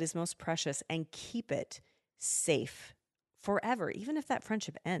take what is most precious and keep it safe forever, even if that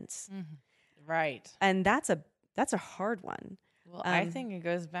friendship ends? Right. And that's a hard one. Well, I think it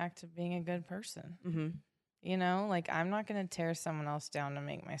goes back to being a good person. Like I'm not going to tear someone else down to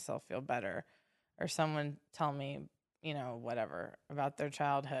make myself feel better, or someone tell me, whatever about their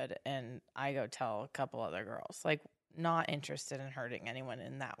childhood, and I go tell a couple other girls. Like, not interested in hurting anyone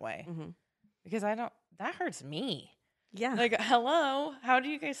in that way, because that hurts me. Yeah. Like, hello, how do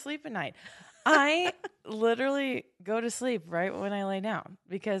you guys sleep at night? I literally go to sleep right when I lay down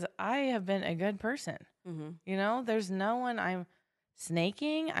because I have been a good person. There's no one I'm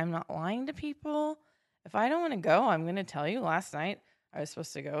snaking. I'm not lying to people. If I don't want to go, I'm going to tell you last night I was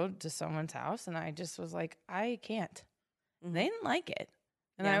supposed to go to someone's house, and I just was like, I can't. Mm-hmm. They didn't like it.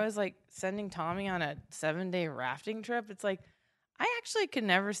 And I was like sending Tommy on a 7-day rafting trip. It's like, I actually could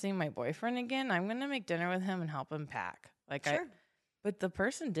never see my boyfriend again. I'm going to make dinner with him and help him pack. Like, sure. But the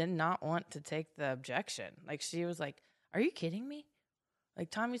person did not want to take the objection. Like, she was like, are you kidding me?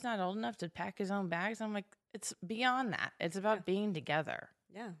 Like, Tommy's not old enough to pack his own bags. I'm like, it's beyond that. It's about being together.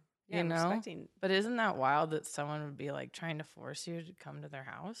 Yeah. You know? Respecting. But isn't that wild that someone would be like trying to force you to come to their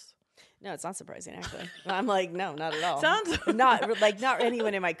house? No, it's not surprising, actually. I'm like, no, not at all. Sounds not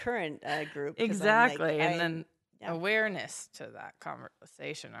anyone in my current group. Exactly. Like, and then awareness to that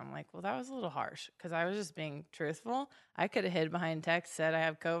conversation. I'm like, well, that was a little harsh because I was just being truthful. I could have hid behind text, said I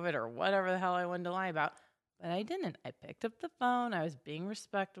have COVID or whatever the hell I wanted to lie about, but I didn't. I picked up the phone. I was being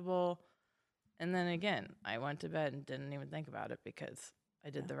respectable. And then again, I went to bed and didn't even think about it because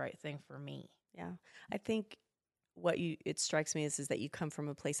I did the right thing for me. Yeah. I think it strikes me is that you come from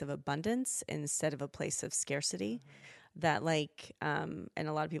a place of abundance instead of a place of scarcity. Mm-hmm. That like, and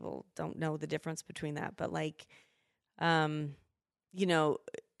a lot of people don't know the difference between that, but like, you know,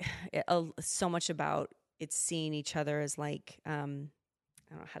 so much about it's seeing each other as like, I don't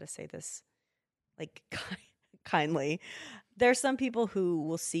know how to say this, like kindly. There's some people who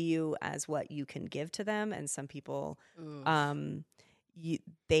will see you as what you can give to them, and some people, the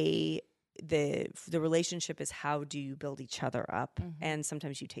relationship is how do you build each other up, and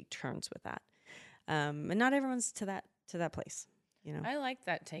sometimes you take turns with that, and not everyone's to that place. You know, I like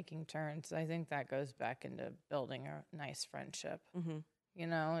that taking turns. I think that goes back into building a nice friendship. Mm-hmm. You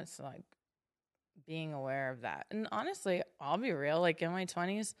know, it's like being aware of that. And honestly, I'll be real. Like in my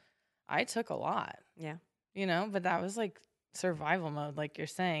 20s, I took a lot. Yeah. You know, but that was like survival mode, like you're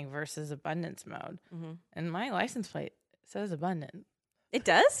saying, versus abundance mode. Mm-hmm. And my license plate says abundant. It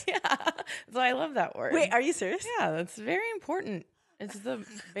does? Yeah. So I love that word. Wait, are you serious? Yeah, that's very important. It's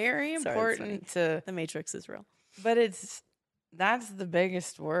very important to... The Matrix is real. But that's the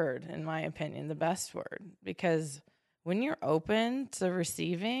biggest word, in my opinion, the best word. Because when you're open to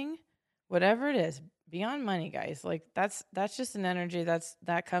receiving, whatever it is, beyond money, guys, like that's just an energy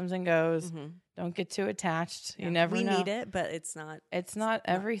that comes and goes. Mm-hmm. Don't get too attached. Yeah. You never know. We need it, but it's not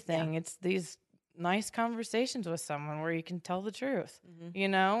everything. Yeah. It's these nice conversations with someone where you can tell the truth, you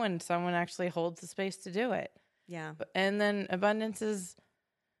know, and someone actually holds the space to do it. Yeah. And then abundance is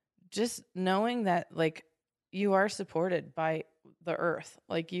just knowing that, like, you are supported by the earth.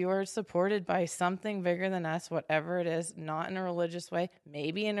 Like, you are supported by something bigger than us, whatever it is, not in a religious way,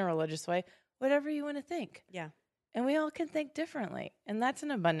 maybe in a religious way, whatever you want to think. Yeah. And we all can think differently. And that's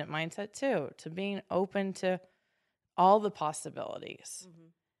an abundant mindset too, to being open to all the possibilities. Mm-hmm.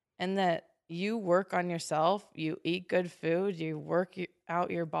 And that you work on yourself, you eat good food, you work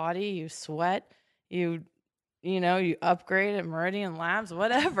out your body, you sweat, you upgrade at Meridian Labs,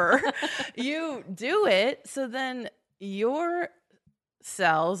 whatever. You do it, so then your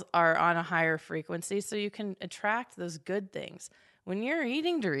cells are on a higher frequency, so you can attract those good things. When you're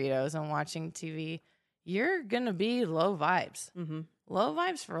eating Doritos and watching TV, you're going to be low vibes. Mm-hmm. Low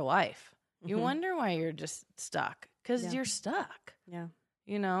vibes for life. Mm-hmm. You wonder why you're just stuck, because you're stuck. Yeah.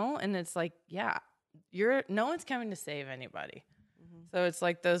 You know, and it's like, no one's coming to save anybody. Mm-hmm. So it's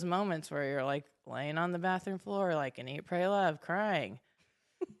like those moments where you're like laying on the bathroom floor, like in Eat, Pray, Love, crying.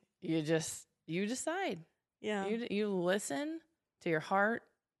 You decide. Yeah. You listen to your heart,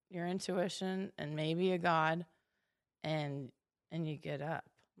 your intuition, and maybe a God, and you get up.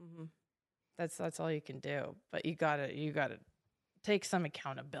 Mm-hmm. That's all you can do. But you gotta take some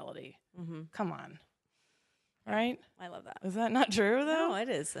accountability. Mm-hmm. Come on. Right? I love that. Is that not true though? No, it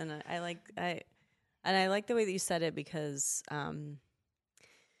is. And I like the way that you said it, because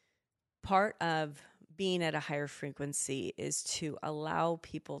part of being at a higher frequency is to allow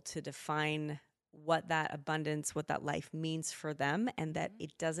people to define what that abundance, what that life means for them, and that you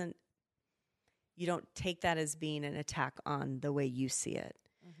don't take that as being an attack on the way you see it.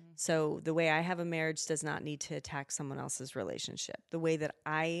 Mm-hmm. So the way I have a marriage does not need to attack someone else's relationship. The way that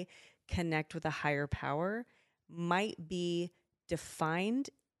I connect with a higher power might be defined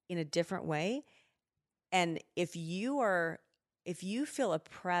in a different way. And if you feel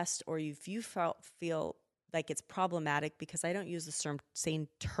oppressed, or if you feel like it's problematic because I don't use the same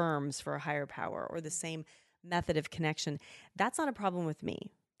terms for a higher power or the same method of connection, that's not a problem with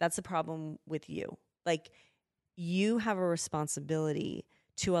me. That's a problem with you. Like, you have a responsibility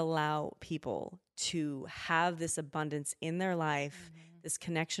to allow people to have this abundance in their life, this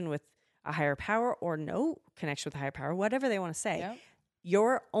connection with a higher power, or no connection with a higher power, whatever they want to say. Yep.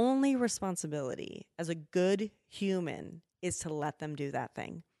 Your only responsibility as a good human is to let them do that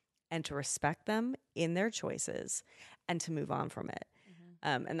thing and to respect them in their choices and to move on from it.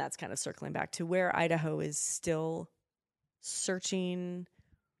 And that's kind of circling back to where Idaho is still searching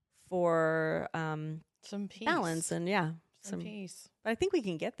for some peace. Balance and some peace. But I think we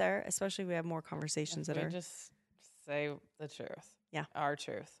can get there, especially if we have more conversations if we just say the truth. Yeah. Our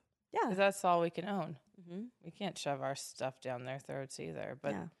truth. Yeah. Because that's all we can own. Mm-hmm. We can't shove our stuff down their throats either.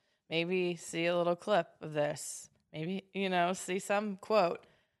 But maybe see a little clip of this. Maybe, see some quote.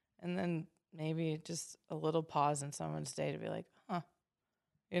 And then maybe just a little pause in someone's day to be like, huh.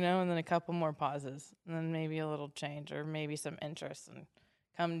 And then a couple more pauses. And then maybe a little change or maybe some interest and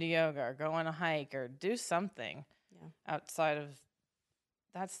come to yoga or go on a hike or do something outside of.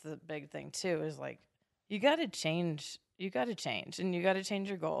 That's the big thing too, is like, you got to change and you got to change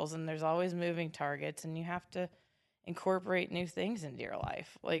your goals, and there's always moving targets, and you have to incorporate new things into your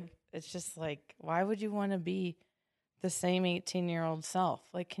life. Like, it's just like, why would you want to be the same 18-year-old self?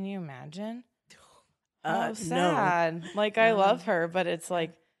 Like, can you imagine? How sad. No. Like, I love her, but it's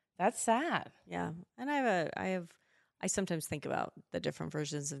like, that's sad. Yeah. And I sometimes think about the different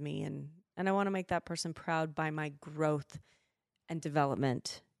versions of me, and I want to make that person proud by my growth and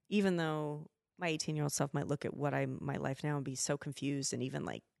development, even though my 18-year-old self might look at my life now and be so confused and even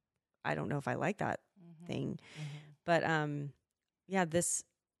like, I don't know if I like that thing. But this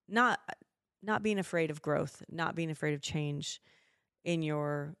not being afraid of growth, not being afraid of change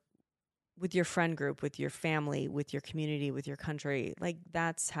with your friend group, with your family, with your community, with your country. Like,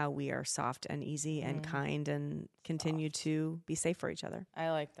 that's how we are soft and easy and kind and continue to be safe for each other.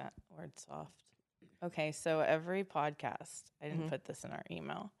 I like that word, soft. Okay, so every podcast, I didn't put this in our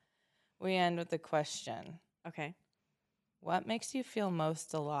email, we end with a question. Okay. What makes you feel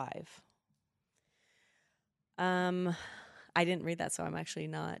most alive? I didn't read that, so I'm actually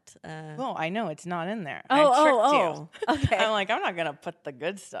not. Well, I know it's not in there. Oh. Okay. I'm like, I'm not gonna put the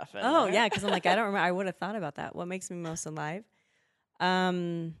good stuff in. Oh, there. yeah, because I'm like, I don't remember. I would have thought about that. What makes me most alive?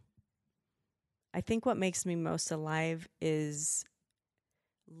 I think what makes me most alive is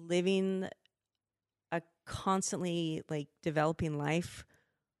living a constantly like developing life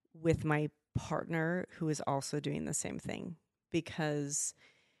with my partner who is also doing the same thing, because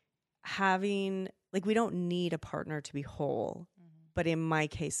we don't need a partner to be whole, but in my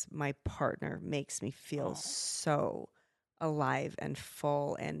case, my partner makes me feel so alive and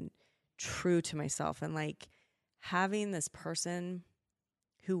full and true to myself. And like, having this person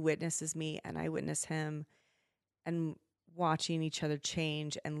who witnesses me and I witness him, and watching each other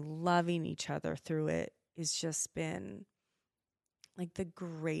change and loving each other through it has just been like the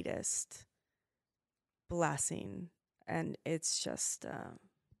greatest blessing. And it's just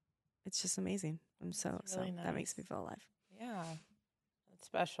amazing. Nice. That makes me feel alive. Yeah. That's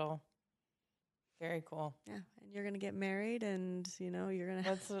special. Very cool. Yeah. And you're going to get married, and, you're going to.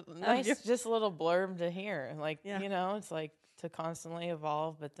 That's nice. Just a little blurb to hear. Like, it's like to constantly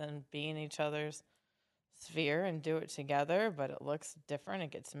evolve, but then be in each other's sphere and do it together. But it looks different.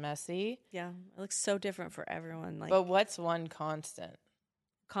 It gets messy. Yeah. It looks so different for everyone. Like, but what's one constant?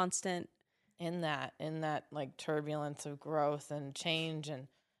 In that like turbulence of growth and change and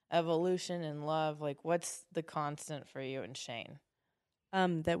evolution and love, like, what's the constant for you and Shane?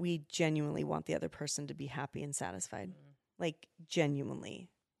 That we genuinely want the other person to be happy and satisfied. Like, genuinely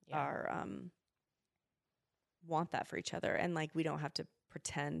want that for each other. And like, we don't have to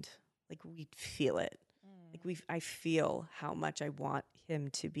pretend, like, we feel it. Like, I feel how much I want him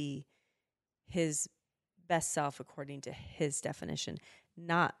to be his best self according to his definition,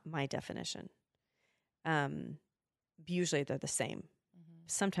 not my definition. Usually they're the same.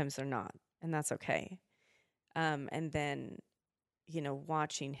 Sometimes they're not, and that's okay. And then,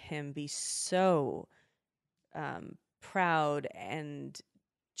 watching him be so proud and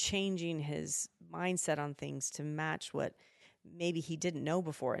changing his mindset on things to match what maybe he didn't know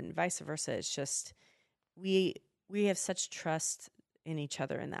before, and vice versa. It's just, we have such trust in each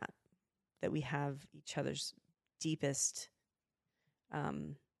other in that we have each other's deepest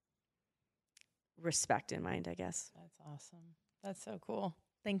respect in mind, I guess. That's awesome. That's so cool.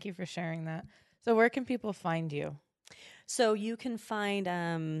 Thank you for sharing that. So where can people find you? So you can find,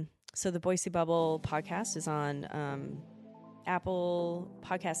 the Boise Bubble podcast is on Apple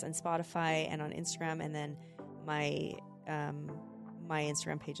Podcasts and Spotify and on Instagram. And then my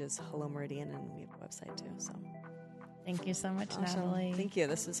Instagram page is Hello Meridian, and we have a website too. So thank you so much, Natalie. Thank you.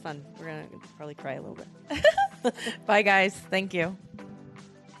 This was fun. We're going to probably cry a little bit. Bye, guys. Thank you.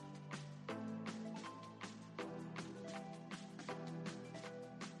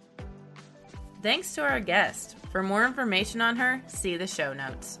 Thanks to our guest. For more information on her, see the show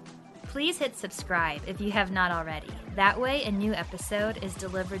notes. Please hit subscribe if you have not already. That way, a new episode is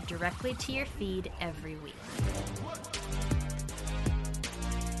delivered directly to your feed every week.